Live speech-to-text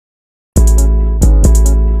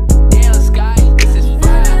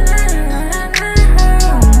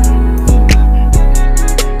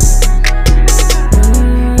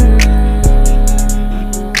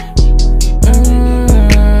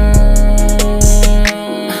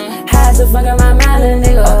fuck up my mind, little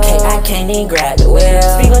nigga. Okay, I can't even grab the wheel.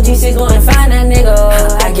 Speak on G6, go and find that nigga.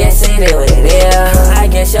 I guess it is what it is. I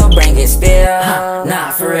guess your brain get spilled.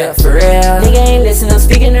 Nah, for real, for real. Nigga ain't listen, I'm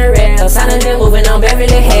speaking the real. Silent and moving on Beverly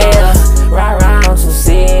Hills. Ride round to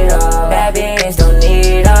see bad bitch don't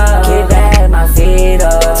need her. Get back my feet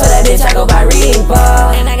up. So that bitch I go by Reaper.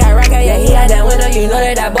 And I got Rocker, yeah, he out that window. You know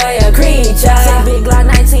that boy a creature. Say big Glock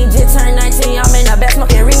 19, just turned 19. I'm in the best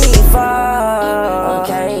smoking reefer.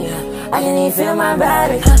 Okay, I can even feel my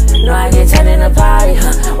body. No, I get turned in the party.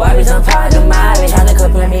 Why bitch I'm part of my bitch? Tryna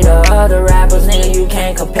compare me to other rappers, nigga. You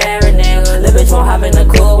can't compare it, nigga. Lil' bitch won't hop in the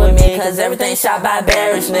cool with me, cause everything shot by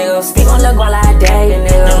Barrage, nigga. Speak on look while I dare you,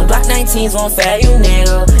 nigga. Them Glock 19s won't fail you,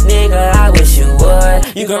 nigga. Nigga, I wish you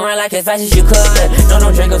would. You can run like as fast as you could.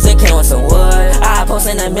 No Dracos, it came with some wood. I post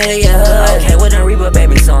in the middle of your hood. Okay, with a Reaper,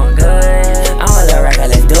 baby, so I'm good. I'm a little rocker,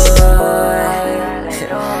 let's do it.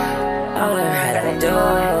 I'm a little rocker, let's do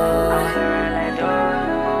it.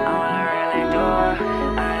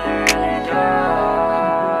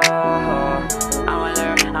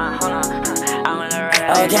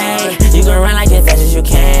 Okay, you can run like as fast as you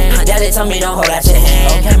can. Daddy told me don't hold out your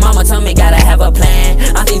hand. Okay, mama told me gotta have a plan.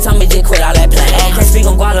 Auntie told me just quit all that playing. Okay, speak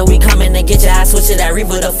on Guala, we coming to get ya. I switch to that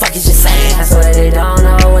Reaper, the fuck is you saying? I swear that they don't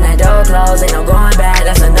know when that door closed. Ain't no going back,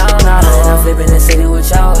 that's a no-no. I'm flipping the city with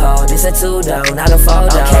your hoe. This a 2-door, not a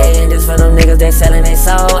 4-door. Okay, and this for them niggas that selling they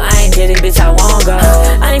soul. I ain't jitty, bitch, I won't go.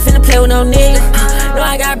 I ain't finna play with no nigga. No,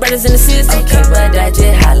 I got brothers in the system. Okay, but that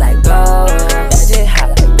just hot like gold. That just hot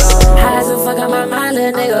like gold. High as a fuck on my mind,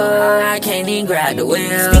 little nigga. I can't even grab the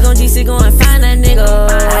wheel. Speak on G6, go and find that nigga.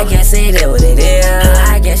 I guess it is what it is.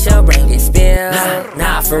 I guess your brain get spilled.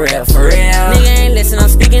 Nah, for real, for real. Nigga ain't listen, I'm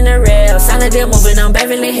speaking the real. Silent and moving on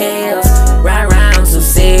Beverly Hills. Ride round to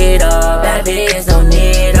see bad bitch don't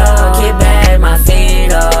need her. Get back my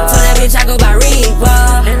feet up. So that bitch I go by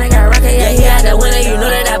Reaper. And I got Rocker, yeah, he out the window. You know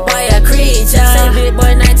that boy a creature. Say big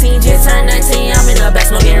boy 19, just turned 19. I'm in the best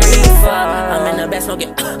smoking reefer. I'm in the best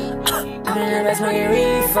smoking. I'm in the best smoking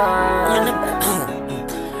reefer.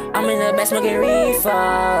 I'm in the best smoking reefer.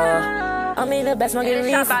 I'm in the best smoking reefer.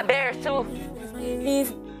 Shot by Bears too.